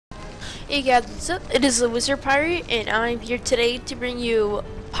Hey guys, what's up? It is the Wizard Pirate, and I'm here today to bring you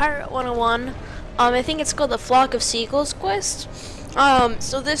Pirate 101. I think it's called the Flock of Seagulls quest.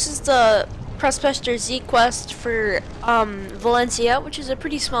 So this is the Prospector Zeke quest for Valencia, which is a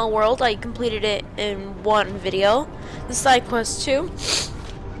pretty small world. I completed it in one video. The side quest too.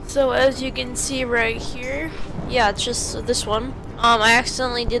 So as you can see right here, yeah, it's just this one. I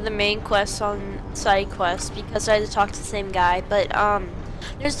accidentally did the main quest on side quest because I had to talk to the same guy, but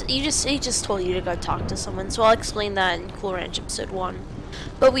he just told you to go talk to someone, so I'll explain that in Cool Ranch episode 1.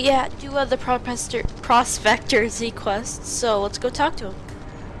 But we do have the Prospector Zeke quest, so let's go talk to him.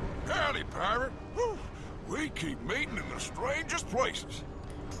 Howdy, pirate. Whew. We keep meeting in the strangest places.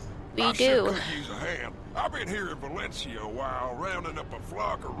 We do. Could use a hand. I've been here in Valencia a while, rounding up a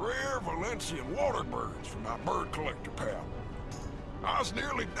flock of rare Valencian water birds from my bird collector pal. I was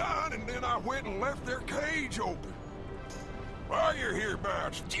nearly done, and then I went and left their cage open. While you're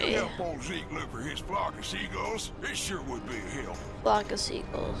hereabouts, if you help old Zeke look for his flock of seagulls, it sure would be a help. Flock of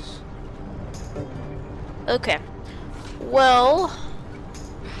seagulls. Okay. Well,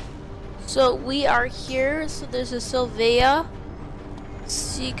 so we are here. So there's a Sylvia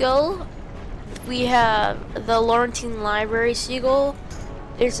seagull. We have the Laurentine Library seagull.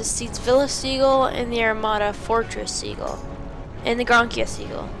 There's the Seeds Villa seagull and the Armada Fortress seagull. And the Gronkia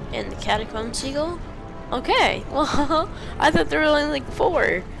seagull. And the Catacomb seagull. Okay, well, I thought there were only like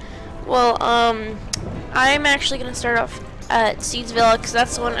 4. Well, I'm actually gonna start off at Seeds Villa because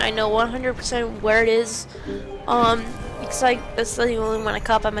that's the one I know 100% where it is. Because that's the only one I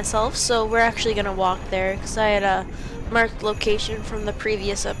caught by myself. So we're actually gonna walk there because I had a marked location from the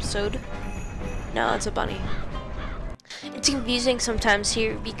previous episode. No, it's a bunny. It's confusing sometimes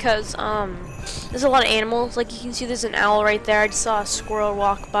here because there's a lot of animals. Like you can see, there's an owl right there. I just saw a squirrel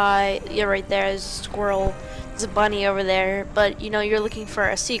walk by. Yeah, right there is a squirrel. There's a bunny over there. But you know, you're looking for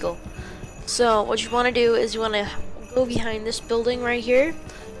a seagull. So what you want to do is you want to go behind this building right here,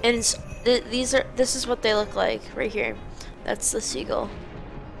 and this is what they look like right here. That's the seagull.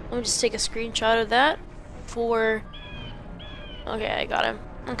 Let me just take a screenshot of that for. Okay, I got him.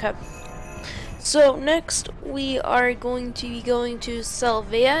 Okay. So next we are going to be going to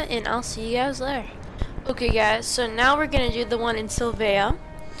Sylvia, and I'll see you guys there. Okay guys, so now we're gonna do the one in Sylvia.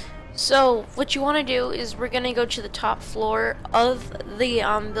 So what you want to do is we're gonna go to the top floor of the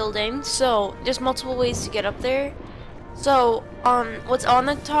building. So there's multiple ways to get up there. So what's on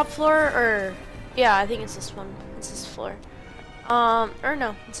the top floor, or yeah, I think it's this one. It's this floor. Or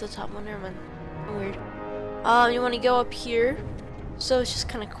no, it's the top one. Never mind. I'm weird. You want to go up here. So it's just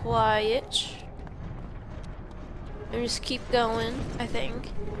kind of quiet. And just keep going, I think.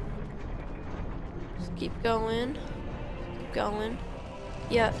 Just keep going. Keep going.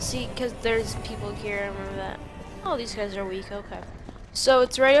 Yeah, see, because there's people here, I remember that. Oh, these guys are weak, okay. So,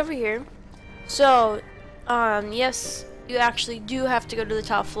 it's right over here. So, yes, you actually do have to go to the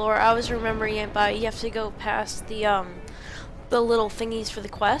top floor. I was remembering it, but you have to go past the little thingies for the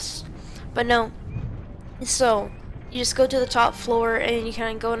quest. But no. So, you just go to the top floor, and you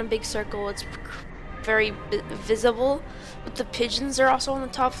kind of go in a big circle. It's very visible, but the pigeons are also on the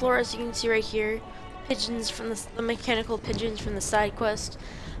top floor, as you can see right here. Pigeons from the mechanical pigeons from the side quest.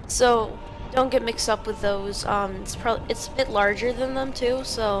 So don't get mixed up with those. It's a bit larger than them too,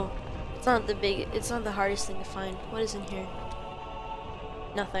 so it's not the hardest thing to find. What is in here?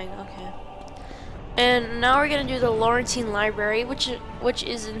 Nothing. Okay. And now we're gonna do the Laurentine Library, which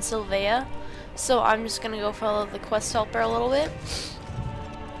is in Sylvia. So I'm just gonna go follow the quest helper a little bit.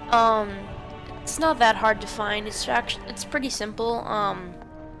 It's not that hard to find. It's pretty simple.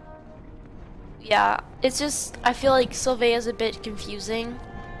 Yeah, it's just, I feel like Sylvia is a bit confusing,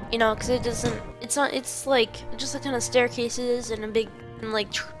 you know, because it's like just a ton of staircases and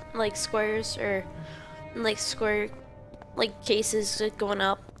like squares, or like square like cases going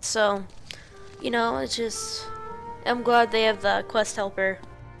up. So, you know, it's just, I'm glad they have the quest helper.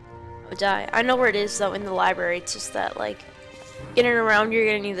 Oh, die. I know where it is though, in the library. It's just that, like, getting around, you're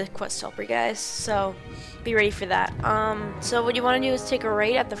gonna need the quest helper, guys, so be ready for that. So what you want to do is take a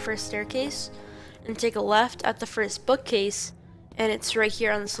right at the first staircase and take a left at the first bookcase, and it's right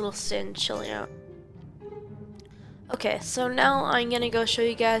here on this little stand chilling out. Okay, so now I'm gonna go show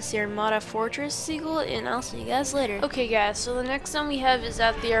you guys the Armada Fortress seagull, and I'll see you guys later. Okay guys, so the next one we have is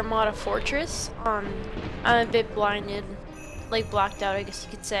at the Armada Fortress. I'm a bit blinded, like blacked out, I guess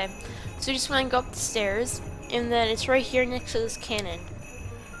you could say. So you just want to go up the stairs, and then it's right here next to this cannon.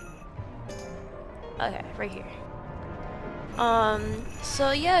 Okay, right here.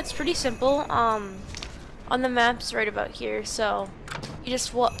 So yeah, it's pretty simple. On the map's right about here, so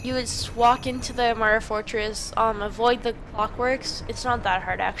you would just walk into the Mara Fortress, avoid the clockworks. It's not that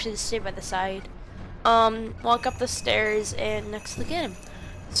hard actually, just stay by the side. Walk up the stairs and next to the game.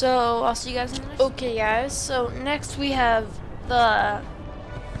 So I'll see you guys in the next. Okay guys, so next we have the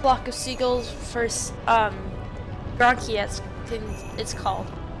flock of seagulls first, Gronky it's called.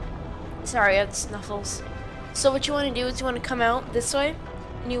 Sorry, I had snuffles. So what you want to do is you want to come out this way,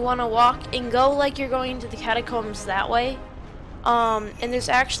 and you want to walk and go like you're going into the catacombs that way. And there's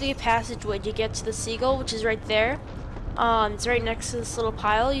actually a passageway to get to the seagull, which is right there. It's right next to this little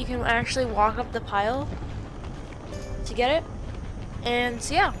pile. You can actually walk up the pile to get it. And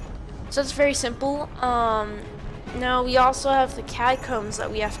so yeah, so it's very simple. Now we also have the catacombs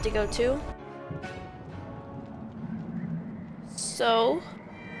that we have to go to. So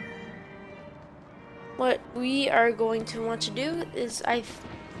what we are going to want to do is, I'm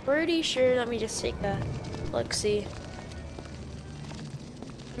pretty sure, let me just take a look-see.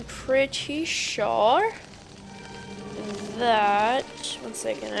 I'm pretty sure that, one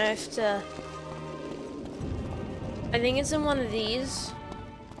second, I think it's in one of these.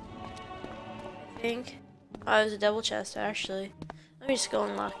 I think. Oh, it was a double chest, actually. Let me just go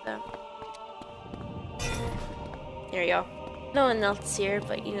and lock that. There you go. No one else here,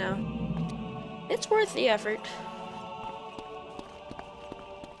 but you know, it's worth the effort.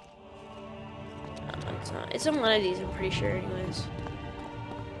 No, it's not. It's in one of these, I'm pretty sure, anyways.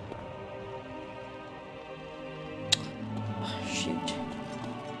 Oh, shoot.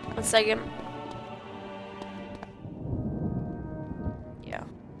 1 second. Yeah.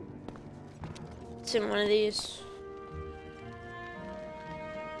 It's in one of these.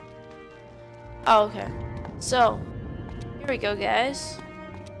 Oh, okay. So, here we go, guys.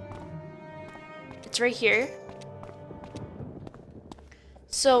 It's right here.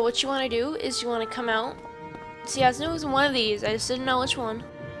 So what you want to do is you want to come out. See, I knew it was one of these. I just didn't know which one.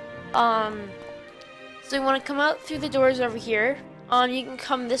 So you want to come out through the doors over here. You can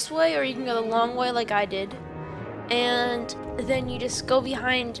come this way, or you can go the long way like I did. And then you just go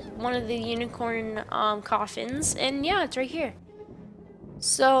behind one of the unicorn coffins, and yeah, it's right here.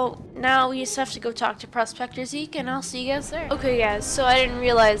 So now we just have to go talk to Prospector Zeke, and I'll see you guys there. Okay guys, so I didn't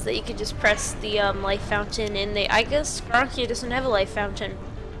realize that you could just press the life fountain, and I guess Gronky doesn't have a life fountain.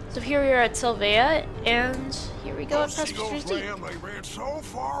 So here we are at Sylvia, and here we go at Prospector Zeke. They ran so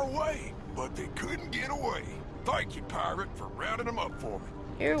far away, but they couldn't get away. Thank you, pirate, for rounding them up for me.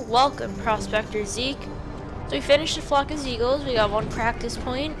 You're welcome, Prospector Zeke. So we finished the flock of seagulls. We got 1 practice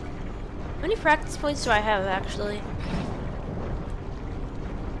point. How many practice points do I have, actually?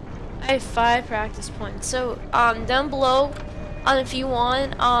 I have 5 practice points. So down below, if you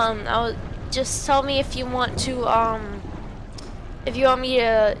want, I'll just tell me if you want me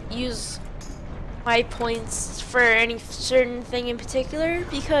to use my points for any certain thing in particular,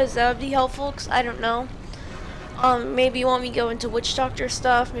 because that would be helpful, because I don't know. Maybe you want me to go into witch doctor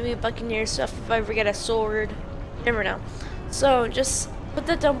stuff, maybe buccaneer stuff if I ever get a sword. You never know. So just put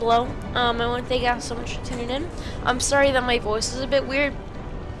that down below. I want to thank you guys so much for tuning in. I'm sorry that my voice is a bit weird.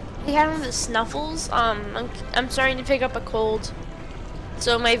 I had one of the snuffles. I'm starting to pick up a cold,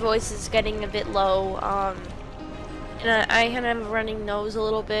 so my voice is getting a bit low. And I kind of have a running nose a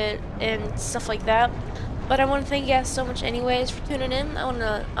little bit and stuff like that. But I want to thank you guys so much anyways for tuning in. I want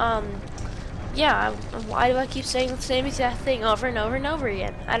to, yeah, why do I keep saying the same exact thing over and over and over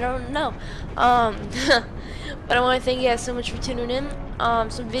again? I don't know. But I want to thank you guys so much for tuning in.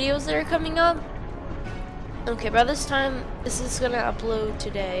 Some videos that are coming up. Okay, by this time, this is gonna upload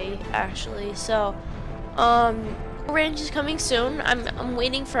today, actually. So, Range is coming soon. I'm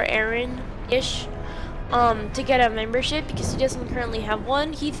waiting for Aaron-ish, to get a membership, because he doesn't currently have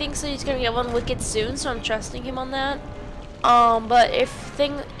one. He thinks that he's gonna get one wicked soon, so I'm trusting him on that. But if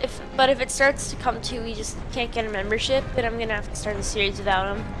it starts to come to we just can't get a membership, then I'm gonna have to start a series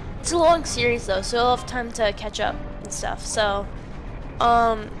without him. It's a long series though, so I'll have time to catch up and stuff. So,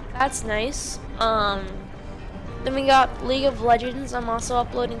 that's nice. Then we got League of Legends. I'm also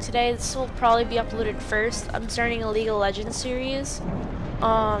uploading today. This will probably be uploaded first. I'm starting a League of Legends series.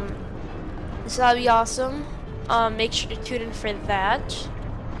 So that'll be awesome. Make sure to tune in for that,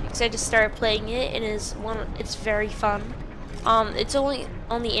 because I just started playing it and it's very fun. It's only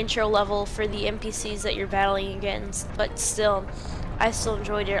on the intro level for the NPCs that you're battling against, but still, I still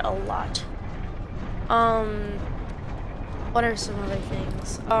enjoyed it a lot. What are some other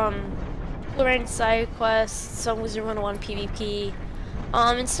things? Rank side quests, some Wizard 101 PvP,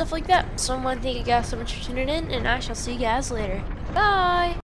 and stuff like that. So I want to thank you guys so much for tuning in, and I shall see you guys later. Bye!